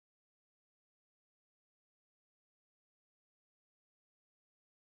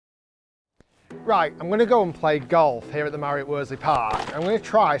Right, I'm going to go and play golf here at the Marriott Worsley Park. I'm going to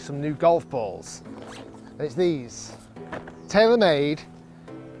try some new golf balls. And it's these TaylorMade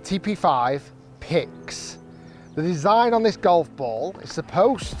TP5 PIX. The design on this golf ball is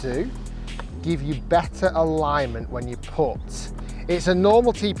supposed to give you better alignment when you putt. It's a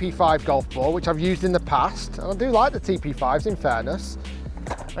normal TP5 golf ball, which I've used in the past, and I do like the TP5s in fairness.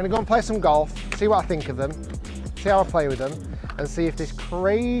 I'm going to go and play some golf, see what I think of them, see how I play with them, and see if this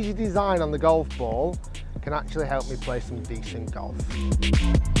crazy design on the golf ball can actually help me play some decent golf.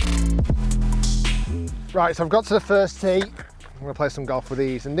 Right, so I've got to the first tee. I'm going to play some golf with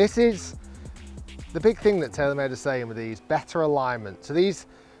these, and this is the big thing that TaylorMade is saying with these, better alignment. So these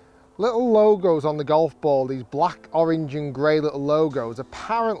little logos on the golf ball, these black, orange and grey little logos,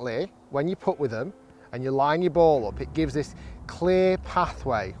 apparently when you putt with them and you line your ball up, it gives this clear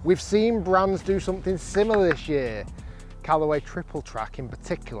pathway. We've seen brands do something similar this year, Callaway Triple Track in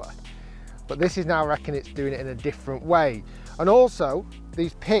particular, but this is now, I reckon it's doing it in a different way. And also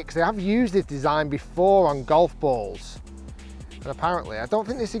these PIX, they have used this design before on golf balls, and apparently, I don't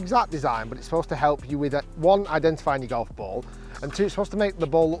think this exact design, but it's supposed to help you with, one, identifying your golf ball, and two, it's supposed to make the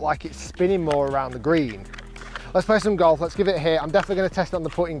ball look like it's spinning more around the green. Let's play some golf, let's give it a hit. I'm definitely going to test it on the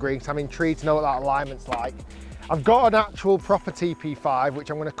putting green because I'm intrigued to know what that alignment's like. I've got an actual proper TP5,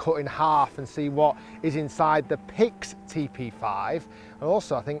 which I'm going to cut in half and see what is inside the PIX TP5. And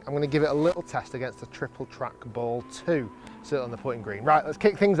also, I think I'm going to give it a little test against the Triple Track Ball 2, sit on the putting green. Right, let's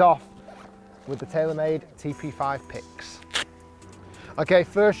kick things off with the TaylorMade TP5 PIX. Okay,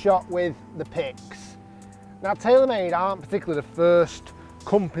 first shot with the PIX. Now, TaylorMade aren't particularly the first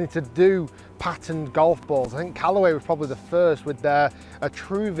company to do patterned golf balls. I think Callaway was probably the first with their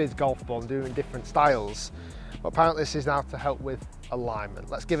Truvis golf ball, doing different styles. But apparently this is now to help with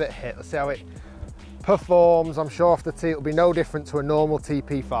alignment. Let's give it a hit. Let's see how it performs. I'm sure off the tee it'll be no different to a normal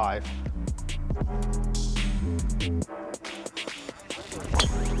TP5.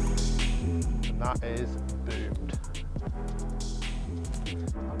 And that is boomed.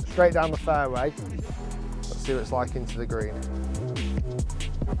 Straight down the fairway. Let's see what it's like into the green.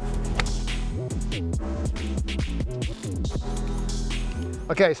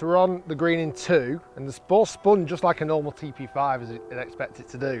 Okay, so we're on the green in 2, and the ball spun just like a normal TP5 as you'd expect it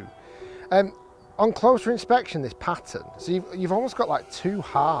to do. On closer inspection, this pattern, so you've almost got like 2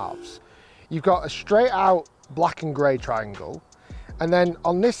 halves. You've got a straight out black and grey triangle, and then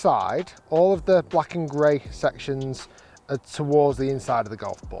on this side, all of the black and grey sections are towards the inside of the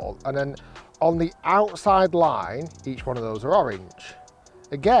golf ball, and then on the outside line, each one of those are orange.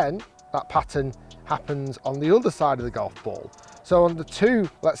 Again, that pattern happens on the other side of the golf ball. So on the 2,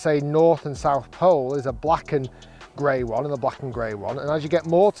 let's say north and south pole, is a black and grey one and a black and grey one. And as you get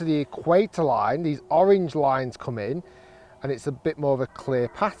more to the equator line, these orange lines come in and it's a bit more of a clear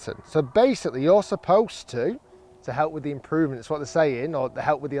pattern. So basically you're supposed to help with the improvement, it's what they're saying, or to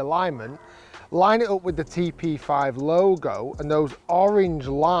help with the alignment, line it up with the TP5 logo, and those orange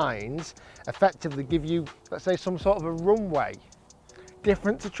lines effectively give you, let's say, some sort of a runway.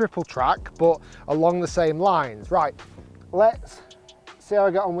 Different to Triple Track, but along the same lines. Right, let's see how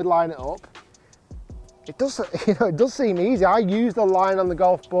I get on with line it up. It does, it does seem easy. I use the line on the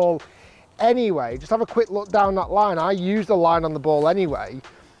golf ball anyway. Just have a quick look down that line. I use the line on the ball anyway.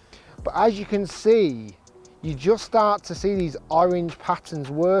 But as you can see, you just start to see these orange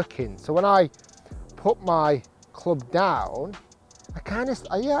patterns working. So when I put my club down,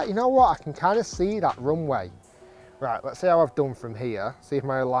 yeah, you know what? I can kind of see that runway. Right, let's see how I've done from here. See if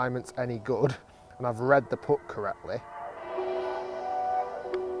my alignment's any good and I've read the putt correctly.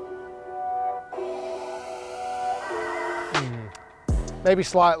 Maybe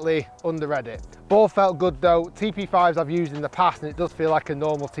slightly underread it. Ball felt good though. TP5s I've used in the past and it does feel like a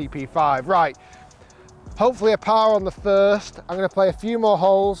normal TP5. Right, hopefully a par on the first. I'm going to play a few more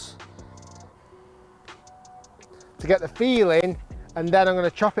holes to get the feeling, and then I'm going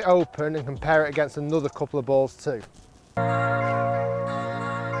to chop it open and compare it against another couple of balls too.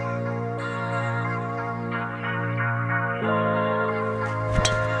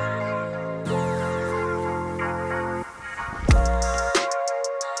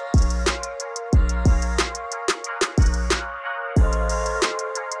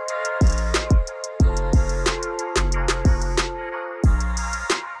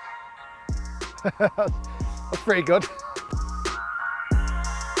 That's pretty good.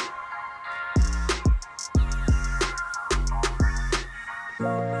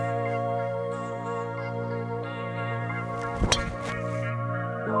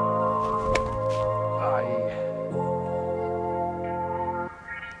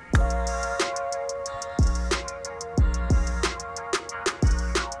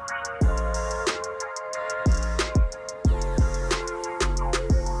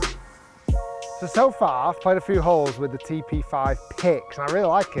 So far I've played a few holes with the TP5 PIX and I really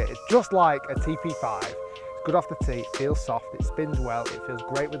like it. It's just like a TP5. It's good off the tee, it feels soft, it spins well, it feels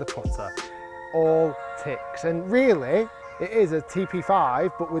great with the putter. All ticks. And really, it is a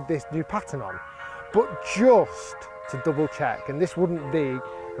TP5 but with this new pattern on. But just to double check, and this wouldn't be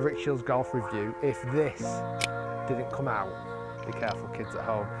a Rick Shiels golf review if this didn't come out. Be careful kids at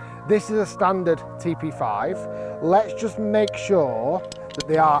home. This is a standard TP5. Let's just make sure that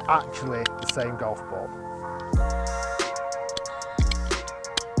they are actually the same golf ball.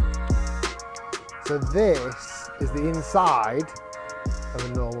 So this is the inside of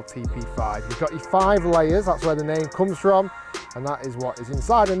a normal TP5. You've got your 5 layers, that's where the name comes from, and that is what is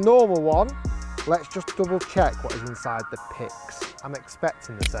inside a normal one. Let's just double check what is inside the PIX. I'm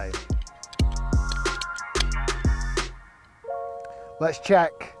expecting the same. Let's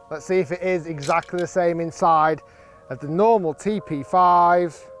check. Let's see if it is exactly the same inside as the normal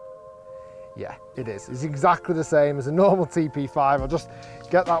TP5. Yeah, it is. It's exactly the same as a normal TP5. I'll just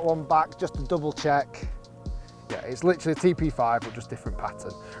get that one back just to double check. Yeah, it's literally a TP5 but just different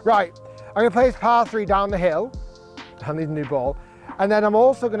pattern. Right, I'm going to play this par 3 down the hill. I need a new ball. And then I'm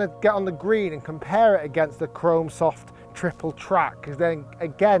also going to get on the green and compare it against the Chrome Soft Triple Track, because then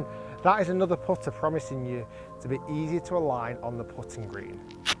again, that is another putter promising you to be easier to align on the putting green.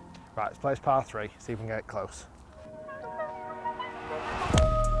 Right, let's play this par 3, see if we can get it close.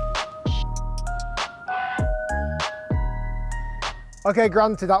 Okay,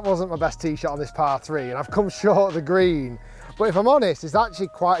 granted that wasn't my best tee shot on this par 3 and I've come short of the green, but if I'm honest, it's actually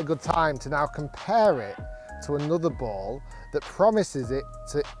quite a good time to now compare it to another ball that promises it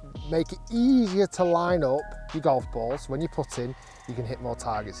to make it easier to line up your golf balls. When you put in, you can hit more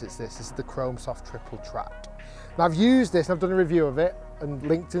targets. It's this is the Chrome Soft Triple Track. Now I've used this and I've done a review of it and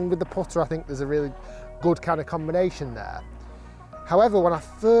linked in with the putter. I think there's a really good kind of combination there. However, when I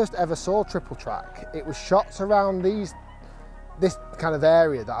first ever saw Triple Track, it was shots around this kind of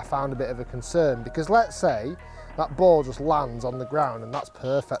area that I found a bit of a concern, because let's say that ball just lands on the ground and that's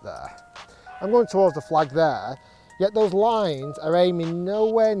perfect there. I'm going towards the flag there, yet those lines are aiming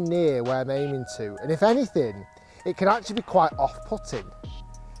nowhere near where I'm aiming to. And if anything, it can actually be quite off-putting.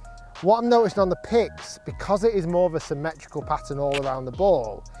 What I'm noticing on the PIX, because it is more of a symmetrical pattern all around the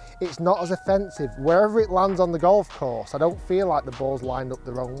ball, it's not as offensive. Wherever it lands on the golf course, I don't feel like the ball's lined up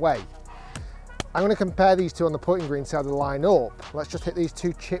the wrong way. I'm going to compare these two on the putting green, see how they line up. Let's just hit these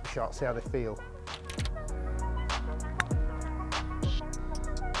 2 chip shots, see how they feel.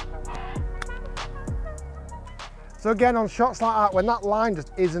 So again, on shots like that, when that line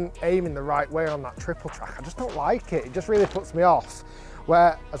just isn't aiming the right way on that Triple Track, I just don't like it. It just really puts me off.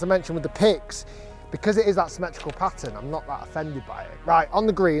 Where, as I mentioned with the PIX, because it is that symmetrical pattern, I'm not that offended by it. Right, on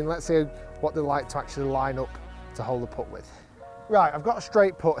the green, let's see what they like to actually line up to hold the putt with. Right, I've got a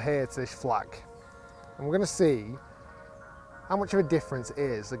straight putt here to this flag. And we're going to see how much of a difference it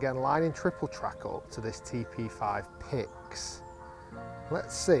is, again, lining Triple Track up to this TP5 PIX.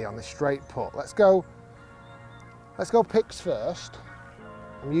 Let's see on the straight putt. Let's go PIX first.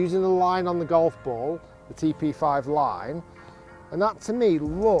 I'm using the line on the golf ball, the TP5 line, and that to me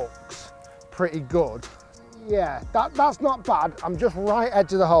looks pretty good. Yeah, that's not bad. I'm just right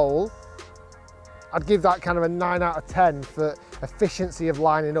edge of the hole. I'd give that kind of a 9 out of 10 for efficiency of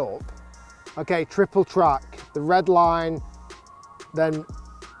lining up. Okay, Triple Track, the red line, then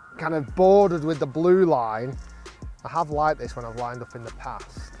kind of bordered with the blue line. I have liked this when I've lined up in the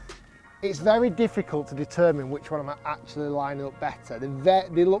past. It's very difficult to determine which one I'm actually lining up better.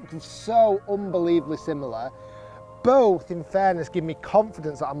 They look so unbelievably similar. Both, in fairness, give me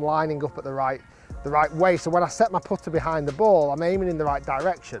confidence that I'm lining up at the right way. So when I set my putter behind the ball, I'm aiming in the right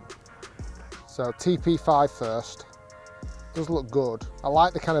direction. So TP5 first. Does look good. I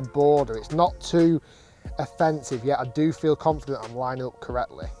like the kind of border. It's not too offensive yet. I do feel confident I'm lining up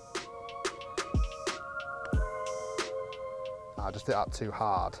correctly. I just hit that too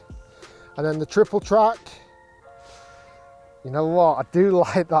hard. And then the Triple Track, you know what, I do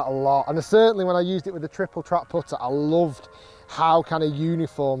like that a lot. And certainly when I used it with the Triple Track putter, I loved how kind of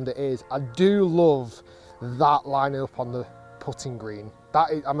uniformed it is. I do love that lining up on the putting green.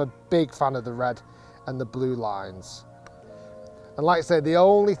 I'm a big fan of the red and the blue lines. And like I say, the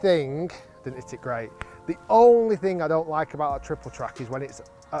only thing, didn't hit it great, the only thing I don't like about that Triple Track is when it's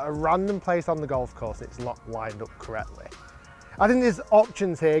at a random place on the golf course, it's not lined up correctly. I think there's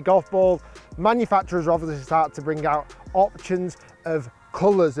options here. Golf ball manufacturers are obviously start to bring out options of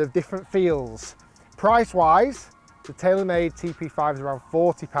colours, of different feels. Price-wise, the TaylorMade TP5 is around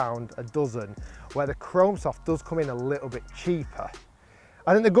 £40 a dozen, where the Chrome Soft does come in a little bit cheaper.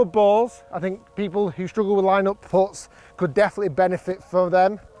 I think they're good balls. I think people who struggle with line-up putts could definitely benefit from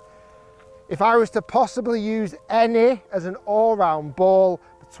them. If I was to possibly use any as an all-round ball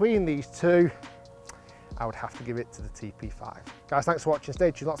between these two, I would have to give it to the TP5. Guys, thanks for watching.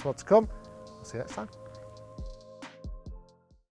 Stay tuned, lots more to come. I'll see you next time.